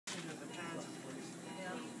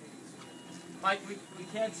Mike, we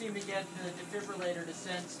can't seem to get the defibrillator to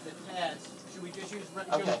sense the pads. Should we just use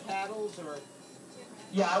regular paddles or?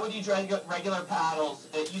 Yeah, I would use regular paddles.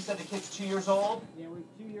 You said the kid's 2 years old? Yeah, we're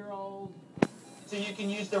 2-year-old. So you can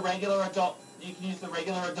use the regular adult. You can use the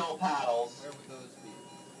regular adult paddles. Where would those be?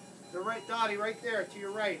 They're right, Dottie, right there, to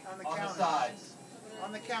your right, on the counter. On the sides.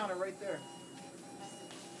 On the counter, right there.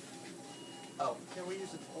 Oh. Can we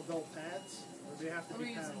use adult pads? Or do they have to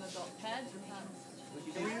be paddles? Are we using adult pads or paddles?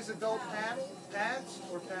 Can we use adult pads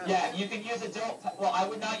or paddles? Yeah, you can use adult. Well, I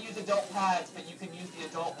would not use adult pads, but you can use the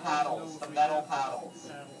adult paddles, the metal paddles.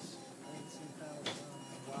 Paddles. I haven't seen paddles.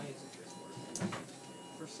 Why isn't this working?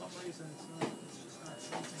 For some reason, it's just not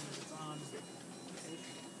sensing that it's on.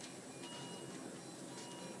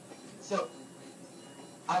 So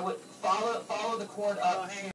I would follow the cord up.